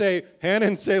hear me say, Hannah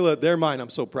and Selah, they're mine.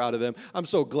 I'm so proud of them. I'm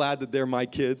so glad that they're my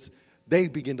kids. They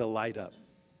begin to light up.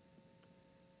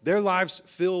 Their lives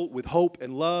fill with hope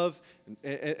and love,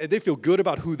 and they feel good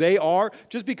about who they are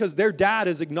just because their dad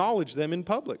has acknowledged them in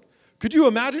public. Could you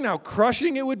imagine how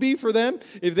crushing it would be for them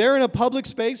if they're in a public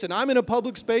space and I'm in a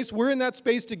public space, we're in that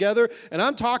space together, and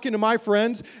I'm talking to my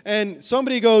friends, and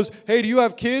somebody goes, hey, do you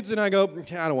have kids? And I go,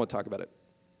 I don't want to talk about it.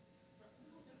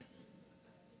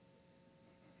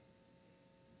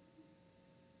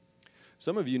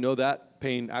 Some of you know that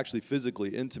pain actually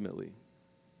physically, intimately.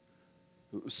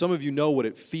 Some of you know what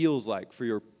it feels like for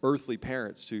your earthly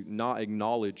parents to not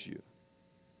acknowledge you.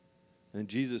 And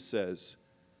Jesus says,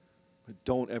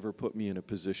 don't ever put me in a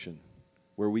position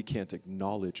where we can't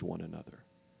acknowledge one another.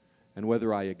 And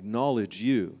whether I acknowledge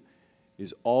you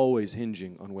is always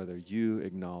hinging on whether you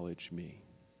acknowledge me.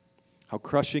 How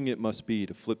crushing it must be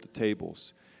to flip the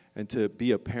tables and to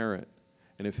be a parent.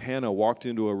 And if Hannah walked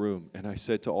into a room and I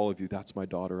said to all of you, that's my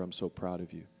daughter, I'm so proud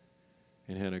of you.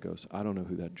 And Hannah goes, I don't know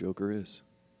who that joker is.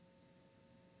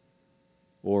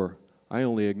 Or, I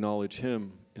only acknowledge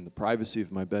him in the privacy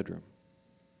of my bedroom.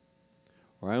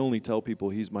 Or I only tell people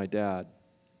he's my dad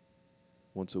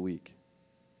once a week.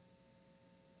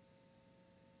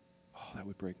 Oh, that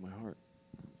would break my heart.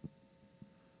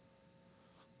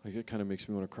 Like, it kind of makes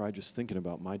me want to cry just thinking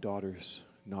about my daughters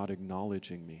not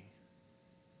acknowledging me.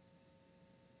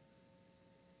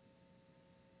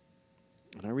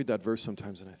 And I read that verse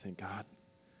sometimes and I think, God,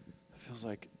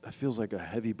 that feels like a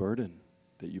heavy burden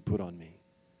that you put on me.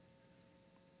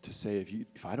 To say,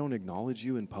 if I don't acknowledge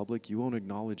you in public, you won't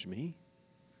acknowledge me?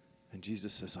 And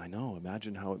Jesus says, I know.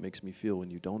 Imagine how it makes me feel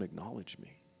when you don't acknowledge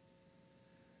me.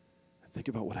 And think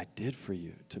about what I did for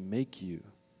you to make you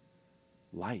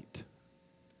light,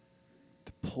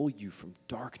 to pull you from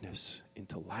darkness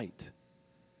into light.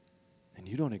 And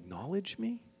you don't acknowledge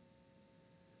me?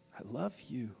 I love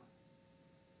you.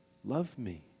 Love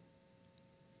me.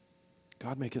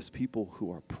 God, make us people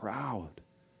who are proud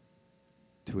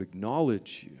to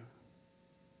acknowledge you,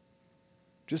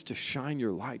 just to shine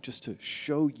your light, just to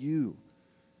show you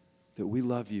that we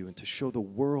love you and to show the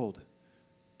world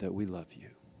that we love you.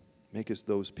 Make us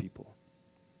those people.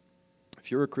 If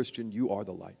you're a Christian, you are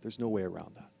the light. There's no way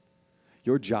around that.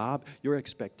 Your job, your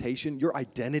expectation, your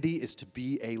identity is to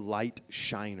be a light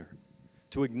shiner,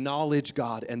 to acknowledge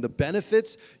God. And the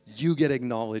benefits, you get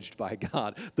acknowledged by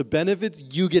God. The benefits,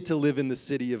 you get to live in the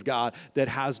city of God that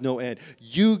has no end.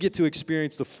 You get to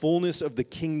experience the fullness of the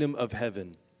kingdom of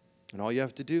heaven. And all you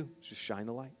have to do is just shine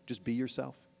the light. Just be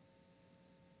yourself.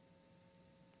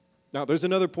 Now, there's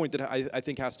another point that I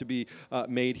think has to be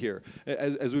made here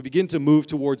as we begin to move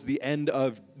towards the end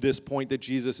of this point that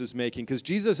Jesus is making, because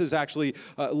Jesus has actually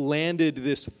landed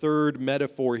this third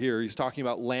metaphor here. He's talking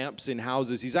about lamps in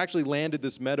houses. He's actually landed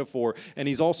this metaphor, and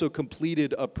he's also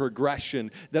completed a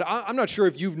progression that I'm not sure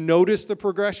if you've noticed the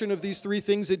progression of these three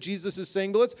things that Jesus is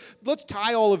saying, but let's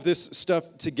tie all of this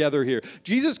stuff together here.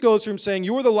 Jesus goes from saying,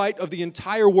 you are the light of the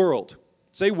entire world.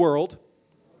 Say world.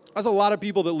 There's a lot of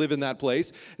people that live in that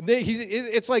place.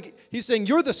 It's like he's saying,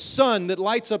 you're the sun that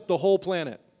lights up the whole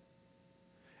planet.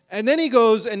 And then he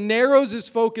goes and narrows his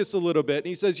focus a little bit, and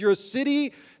he says, you're a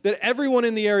city that everyone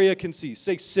in the area can see.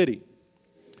 Say city.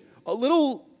 A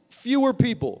little fewer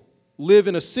people live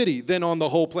in a city than on the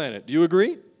whole planet. Do you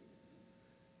agree?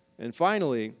 And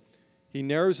finally, he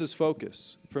narrows his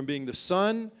focus from being the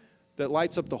sun that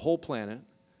lights up the whole planet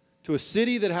to a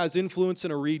city that has influence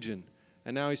in a region.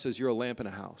 And now he says, you're a lamp in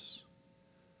a house.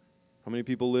 How many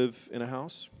people live in a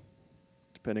house?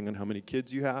 Depending on how many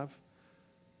kids you have.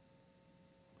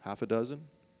 Half a dozen?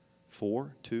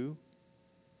 4? 2?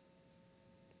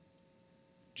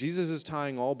 Jesus is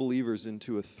tying all believers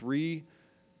into a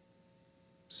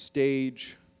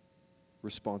 3-stage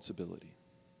responsibility.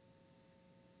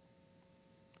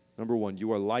 Number 1,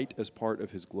 you are light as part of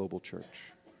his global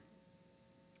church.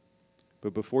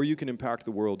 But before you can impact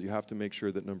the world, you have to make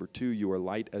sure that, number 2, you are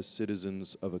light as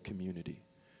citizens of a community.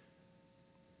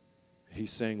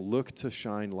 He's saying, look to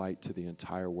shine light to the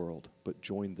entire world, but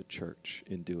join the church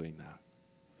in doing that.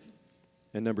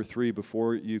 And number 3,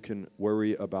 before you can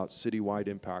worry about citywide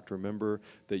impact, remember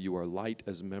that you are light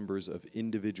as members of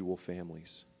individual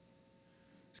families.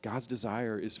 God's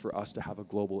desire is for us to have a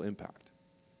global impact.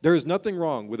 There is nothing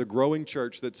wrong with a growing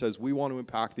church that says we want to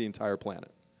impact the entire planet.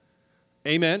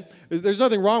 Amen. There's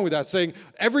nothing wrong with that, saying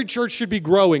every church should be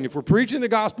growing. If we're preaching the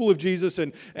gospel of Jesus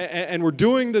and we're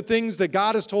doing the things that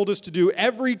God has told us to do,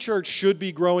 every church should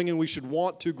be growing and we should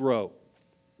want to grow.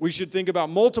 We should think about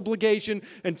multiplication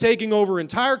and taking over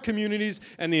entire communities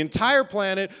and the entire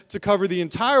planet to cover the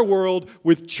entire world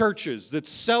with churches that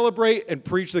celebrate and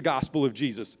preach the gospel of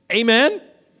Jesus. Amen?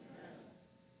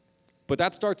 But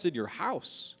that starts in your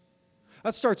house.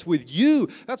 That starts with you.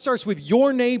 That starts with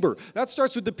your neighbor. That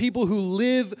starts with the people who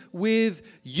live with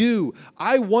you.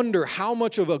 I wonder how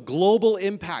much of a global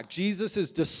impact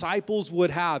Jesus' disciples would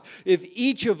have if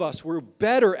each of us were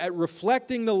better at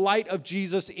reflecting the light of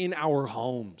Jesus in our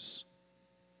homes.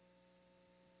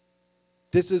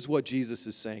 This is what Jesus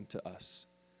is saying to us.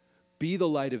 Be the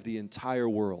light of the entire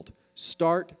world.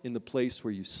 Start in the place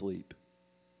where you sleep.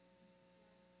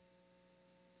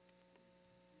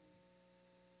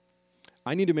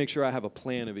 I need to make sure I have a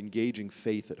plan of engaging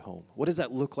faith at home. What does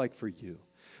that look like for you?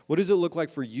 What does it look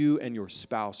like for you and your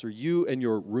spouse, or you and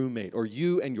your roommate, or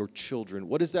you and your children?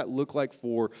 What does that look like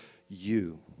for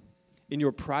you in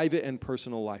your private and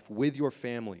personal life, with your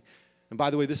family? And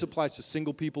by the way, this applies to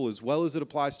single people as well as it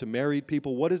applies to married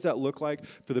people. What does that look like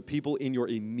for the people in your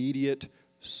immediate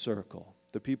circle,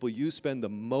 the people you spend the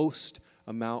most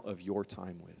amount of your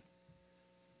time with?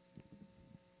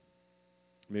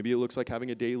 Maybe it looks like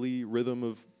having a daily rhythm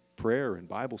of prayer and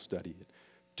Bible study,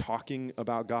 talking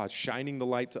about God, shining the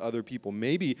light to other people.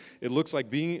 Maybe it looks like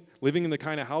living in the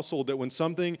kind of household that when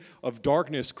something of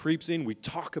darkness creeps in, we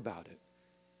talk about it.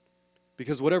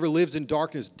 Because whatever lives in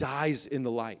darkness dies in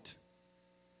the light.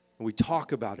 And we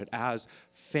talk about it as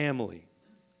family.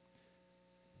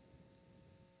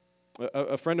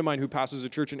 A friend of mine who pastors a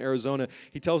church in Arizona,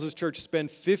 he tells his church spend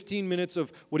 15 minutes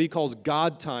of what he calls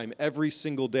God time every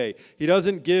single day. He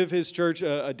doesn't give his church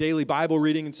a daily Bible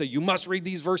reading and say, you must read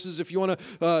these verses if you want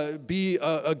to be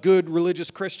a good religious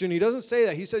Christian. He doesn't say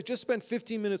that. He says just spend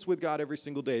 15 minutes with God every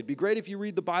single day. It'd be great if you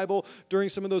read the Bible during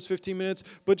some of those 15 minutes,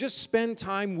 but just spend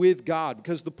time with God,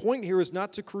 because the point here is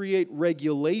not to create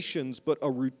regulations, but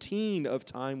a routine of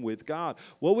time with God.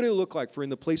 What would it look like for in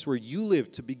the place where you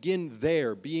live to begin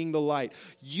there, being the light?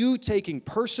 You taking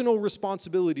personal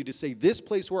responsibility to say, this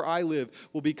place where I live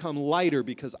will become lighter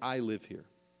because I live here.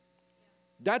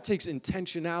 That takes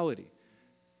intentionality.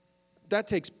 That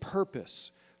takes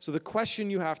purpose. So the question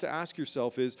you have to ask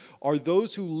yourself is, are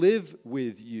those who live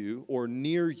with you or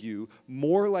near you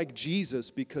more like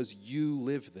Jesus because you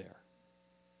live there?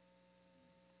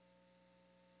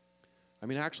 I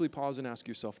mean, actually pause and ask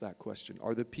yourself that question.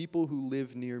 Are the people who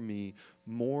live near me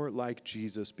more like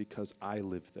Jesus because I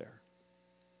live there?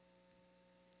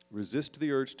 Resist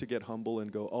the urge to get humble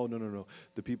and go, oh, no.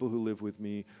 The people who live with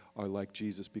me are like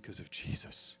Jesus because of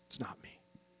Jesus. It's not me.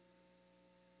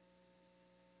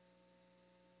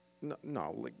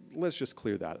 No, let's just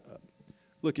clear that up.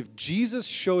 Look, if Jesus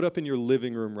showed up in your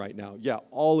living room right now, yeah,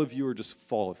 all of you are just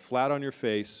falling flat on your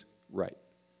face, right.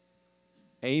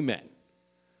 Amen.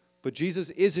 But Jesus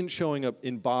isn't showing up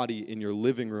in body in your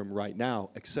living room right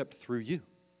now except through you.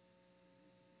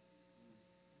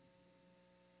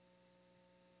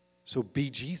 So be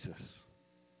Jesus.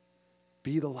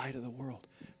 Be the light of the world.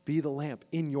 Be the lamp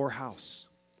in your house.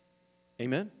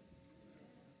 Amen?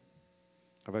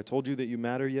 Have I told you that you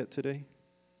matter yet today?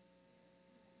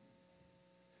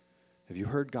 Have you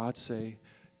heard God say,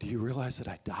 do you realize that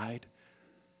I died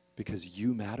because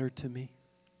you matter to me?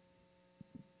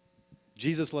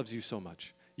 Jesus loves you so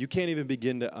much. You can't even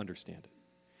begin to understand it.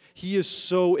 He is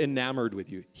so enamored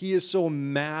with you. He is so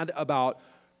mad about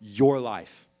your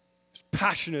life. He's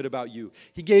passionate about you.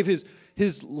 He gave his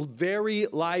very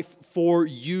life for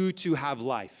you to have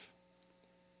life.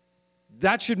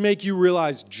 That should make you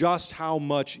realize just how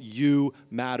much you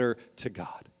matter to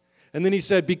God. And then he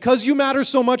said, because you matter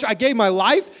so much, I gave my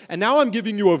life, and now I'm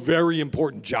giving you a very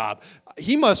important job.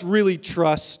 He must really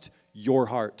trust your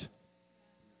heart.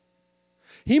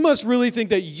 He must really think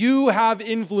that you have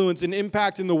influence and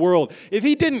impact in the world. If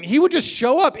he didn't, he would just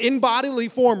show up in bodily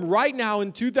form right now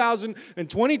in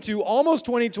 2022, almost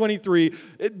 2023.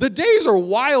 The days are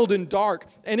wild and dark.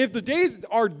 And if the days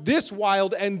are this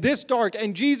wild and this dark,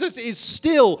 and Jesus is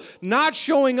still not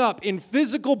showing up in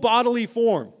physical bodily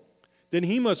form, then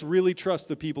he must really trust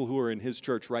the people who are in his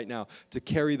church right now to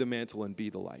carry the mantle and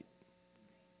be the light.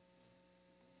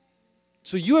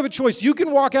 So you have a choice. You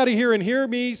can walk out of here and hear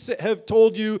me have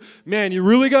told you, man, you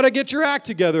really got to get your act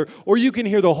together. Or you can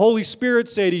hear the Holy Spirit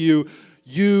say to you,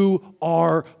 you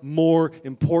are more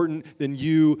important than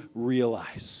you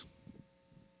realize.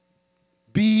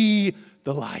 Be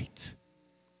the light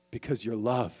because you're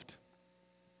loved.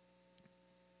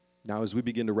 Now, as we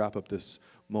begin to wrap up this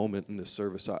moment in this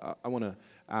service, I want to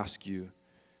ask you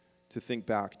to think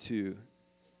back to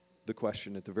the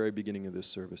question at the very beginning of this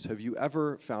service. Have you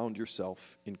ever found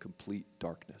yourself in complete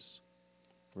darkness?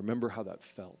 Remember how that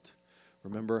felt.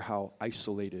 Remember how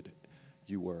isolated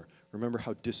you were. Remember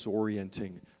how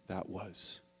disorienting that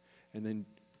was. And then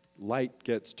light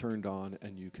gets turned on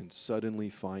and you can suddenly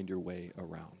find your way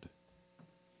around.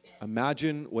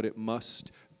 Imagine what it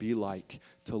must be like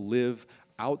to live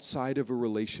outside of a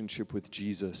relationship with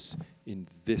Jesus in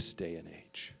this day and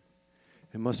age.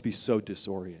 It must be so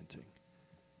disorienting.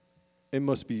 It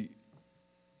must be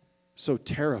so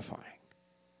terrifying.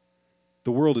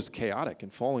 The world is chaotic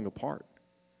and falling apart.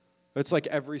 It's like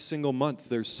every single month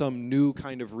there's some new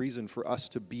kind of reason for us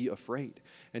to be afraid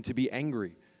and to be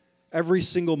angry. Every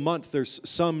single month there's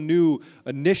some new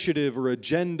initiative or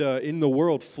agenda in the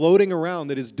world floating around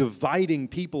that is dividing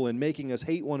people and making us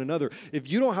hate one another.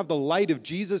 If you don't have the light of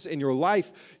Jesus in your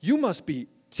life, you must be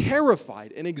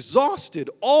terrified and exhausted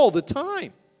all the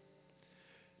time.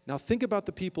 Now think about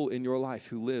the people in your life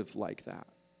who live like that.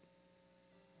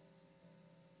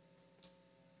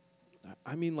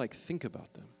 I mean, think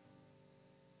about them.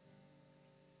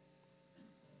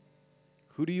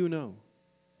 Who do you know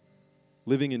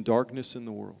living in darkness in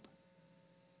the world?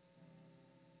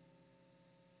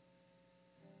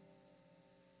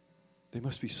 They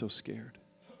must be so scared.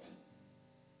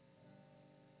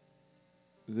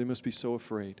 They must be so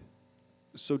afraid,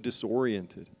 so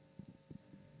disoriented.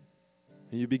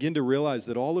 And you begin to realize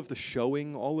that all of the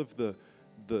showing, all of the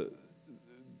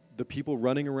people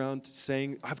running around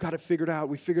saying, I've got it figured out,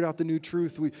 we figured out the new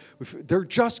truth, they're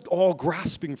just all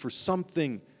grasping for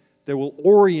something that will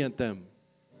orient them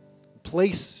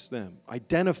place them,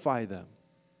 identify them.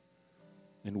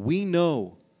 And we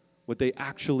know what they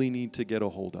actually need to get a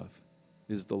hold of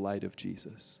is the light of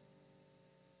Jesus.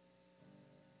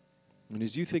 And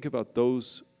as you think about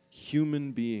those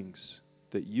human beings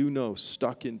that you know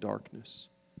stuck in darkness,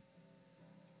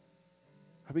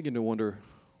 I begin to wonder,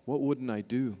 what wouldn't I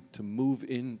do to move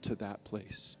into that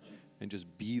place and just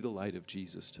be the light of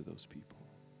Jesus to those people?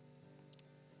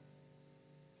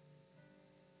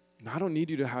 And I don't need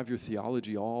you to have your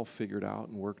theology all figured out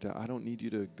and worked out. I don't need you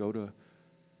to go to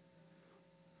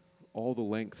all the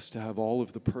lengths to have all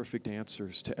of the perfect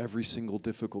answers to every single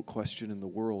difficult question in the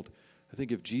world. I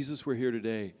think if Jesus were here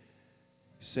today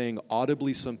saying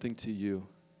audibly something to you,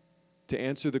 to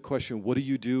answer the question, what do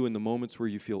you do in the moments where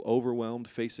you feel overwhelmed,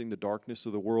 facing the darkness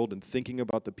of the world and thinking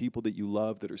about the people that you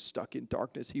love that are stuck in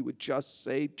darkness, he would just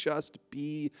say, just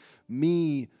be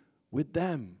me with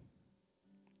them.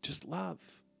 Just love.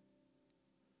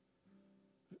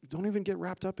 Don't even get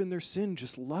wrapped up in their sin.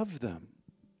 Just love them.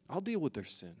 I'll deal with their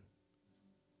sin.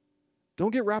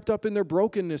 Don't get wrapped up in their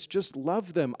brokenness. Just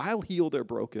love them. I'll heal their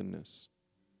brokenness.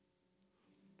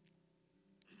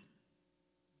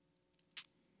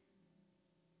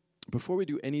 Before we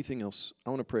do anything else,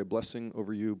 I want to pray a blessing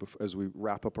over you as we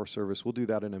wrap up our service. We'll do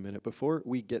that in a minute. Before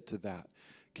we get to that,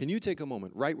 can you take a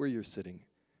moment right where you're sitting?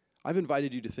 I've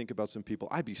invited you to think about some people.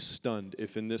 I'd be stunned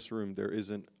if in this room there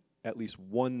isn't at least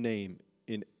one name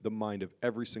in the mind of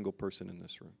every single person in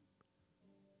this room.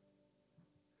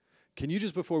 Can you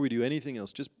just, before we do anything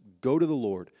else, just go to the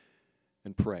Lord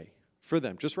and pray for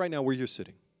them, just right now where you're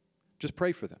sitting. Just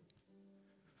pray for them.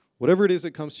 Whatever it is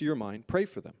that comes to your mind, pray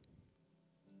for them.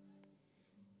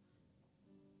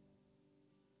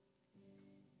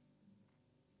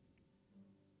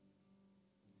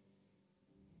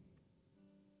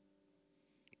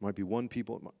 It might be one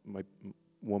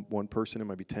person, it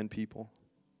might be 10 people.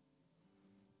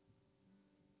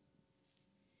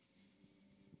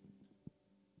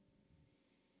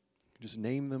 Just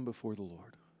name them before the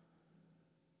Lord.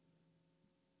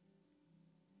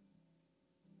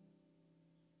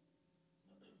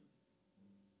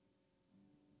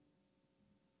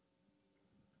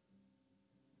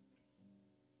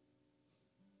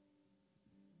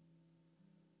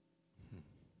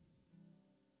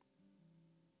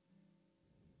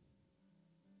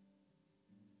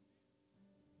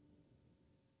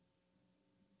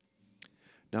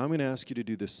 Now I'm going to ask you to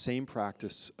do this same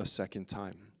practice a second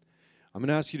time. I'm going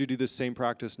to ask you to do this same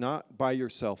practice not by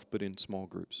yourself, but in small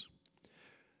groups.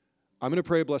 I'm going to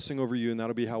pray a blessing over you, and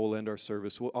that'll be how we'll end our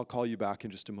service. I'll call you back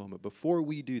in just a moment. Before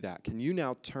we do that, can you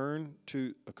now turn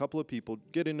to a couple of people,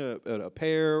 get in a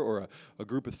pair or a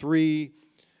group of 3.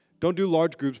 Don't do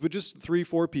large groups, but just 3,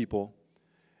 4 people.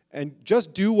 And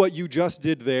just do what you just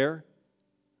did there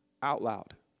out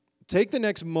loud. Take the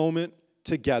next moment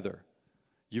together.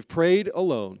 You've prayed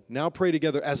alone. Now pray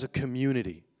together as a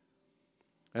community.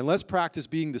 And let's practice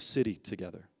being the city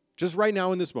together. Just right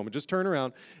now in this moment, just turn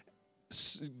around,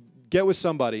 get with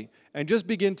somebody, and just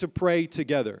begin to pray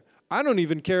together. I don't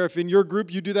even care if in your group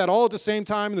you do that all at the same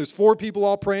time, and there's 4 people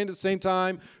all praying at the same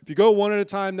time. If you go one at a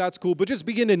time, that's cool. But just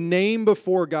begin to name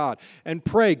before God and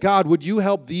pray, God, would you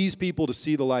help these people to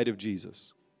see the light of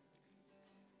Jesus?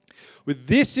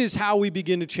 This is how we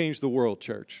begin to change the world,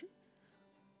 church.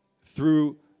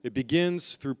 It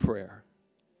begins through prayer.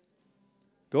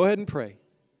 Go ahead and pray.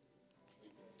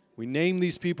 We name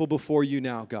these people before you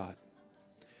now, God.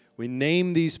 We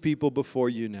name these people before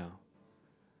you now.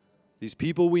 These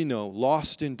people we know,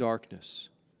 lost in darkness,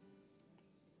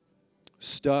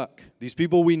 stuck. These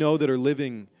people we know that are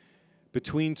living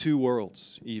between 2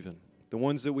 worlds even. The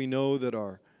ones that we know that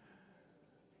are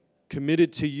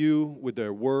committed to you with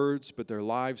their words, but their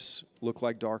lives look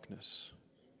like darkness.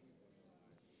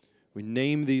 We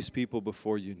name these people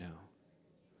before you now.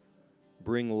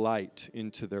 Bring light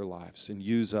into their lives and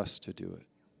use us to do it.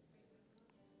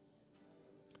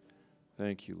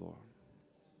 Thank you, Lord.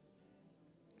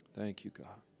 Thank you, God.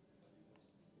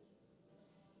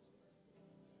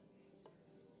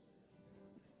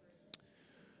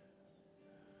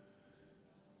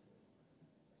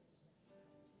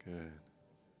 Good.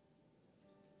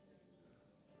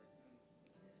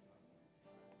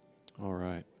 All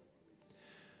right.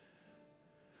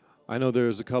 I know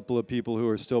there's a couple of people who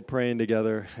are still praying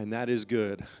together, and that is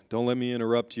good. Don't let me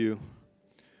interrupt you.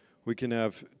 We can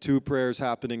have 2 prayers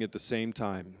happening at the same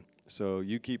time. So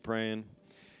you keep praying.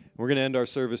 We're going to end our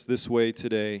service this way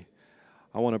today.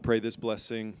 I want to pray this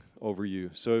blessing over you.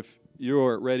 So if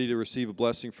you're ready to receive a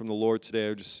blessing from the Lord today, I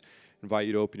would just invite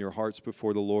you to open your hearts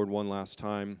before the Lord one last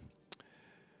time.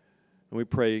 And we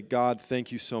pray, God,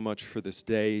 thank you so much for this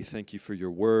day. Thank you for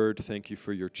your word. Thank you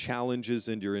for your challenges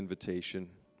and your invitation.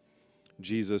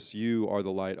 Jesus, you are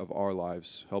the light of our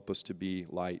lives. Help us to be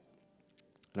light.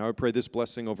 And I would pray this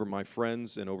blessing over my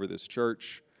friends and over this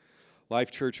church.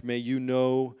 Life Church, may you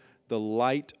know the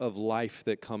light of life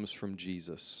that comes from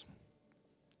Jesus.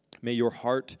 May your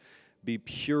heart be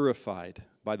purified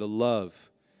by the love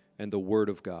and the word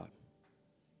of God.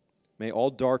 May all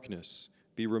darkness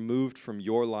be removed from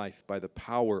your life by the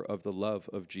power of the love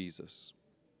of Jesus.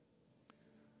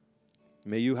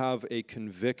 May you have a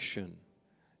conviction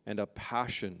and a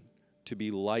passion to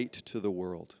be light to the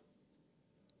world.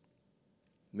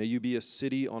 May you be a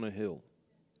city on a hill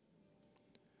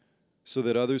so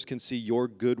that others can see your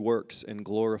good works and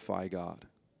glorify God.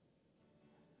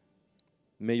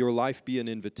 May your life be an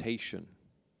invitation,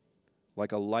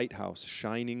 like a lighthouse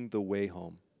shining the way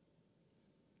home.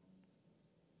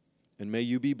 And may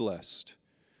you be blessed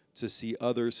to see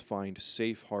others find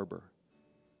safe harbor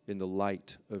in the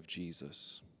light of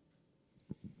Jesus.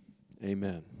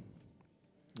 Amen.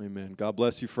 Amen. God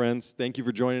bless you, friends. Thank you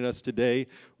for joining us today.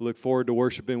 We look forward to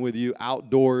worshiping with you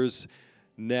outdoors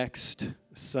next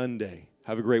Sunday.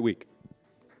 Have a great week.